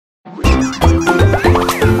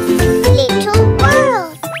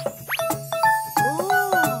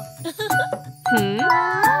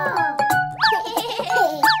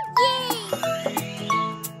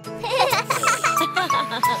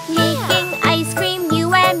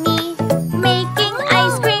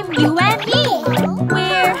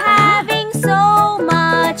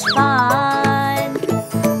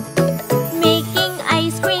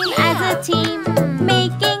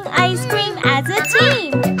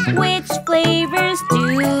flavors do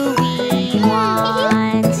we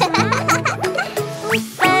want?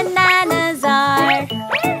 Bananas are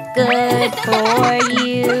good for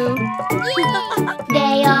you.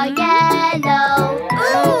 They are yellow.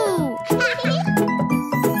 Ooh!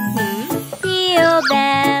 Peel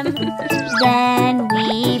them, then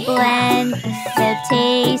we blend the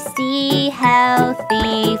tasty,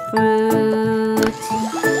 healthy fruit.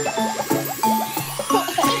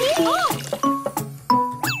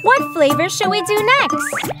 What flavor should we do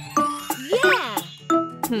next?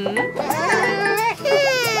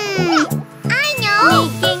 I know!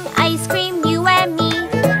 Making ice cream, you and me.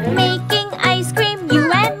 Making ice cream,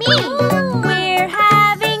 you and me. We're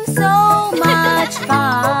having so much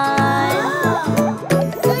fun.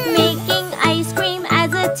 Making ice cream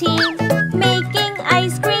as a team. Making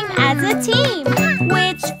ice cream as a team.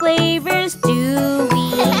 Which flavors do we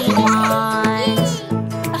want?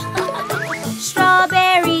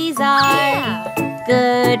 Strawberries are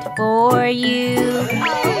good for you.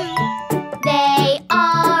 They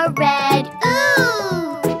are red.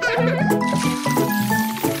 Ooh!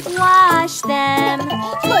 Wash them,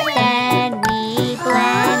 then we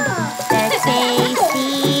blend the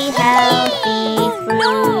tasty, healthy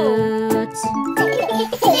fruit.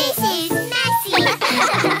 This is messy.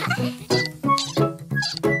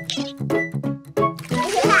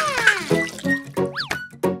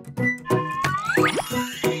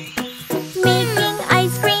 Making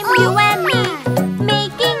ice cream, you and me.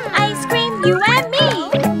 Making ice cream, you and me.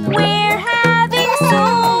 We're having so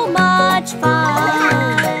much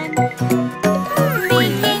fun.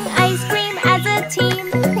 Making ice cream as a team.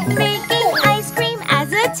 Making ice cream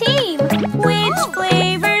as a team. Which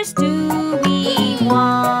flavors do we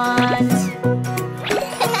want?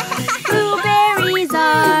 Blueberries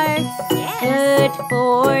are good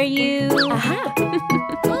for you.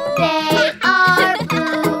 They are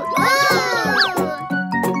blue.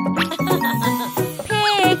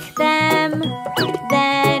 Pick them,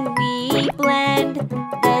 then we blend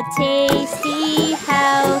the tasty,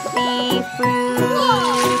 healthy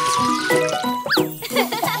fruit.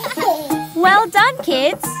 Well done,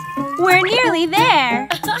 kids! We're nearly there!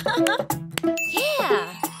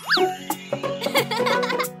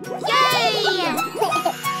 Yay!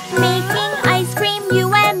 Making ice cream,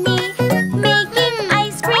 you and me. Making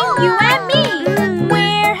ice cream, you and me.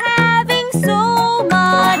 We're having so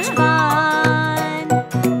much fun.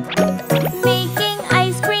 Making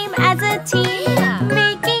ice cream as a team.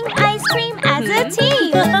 Making ice cream as a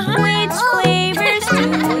team. Which flavors do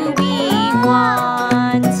we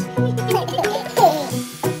want?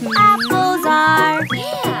 Apples are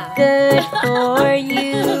good for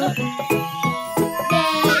you.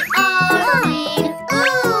 They are green.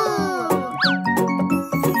 Ooh!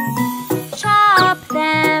 Chop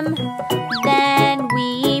them, then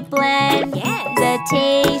we blend the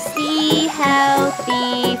tasty,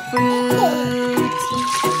 healthy fruit.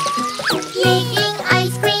 Making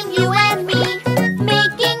ice cream, you and me.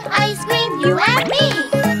 Making ice cream, you and me.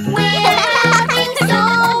 We're having so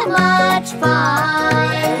much fun.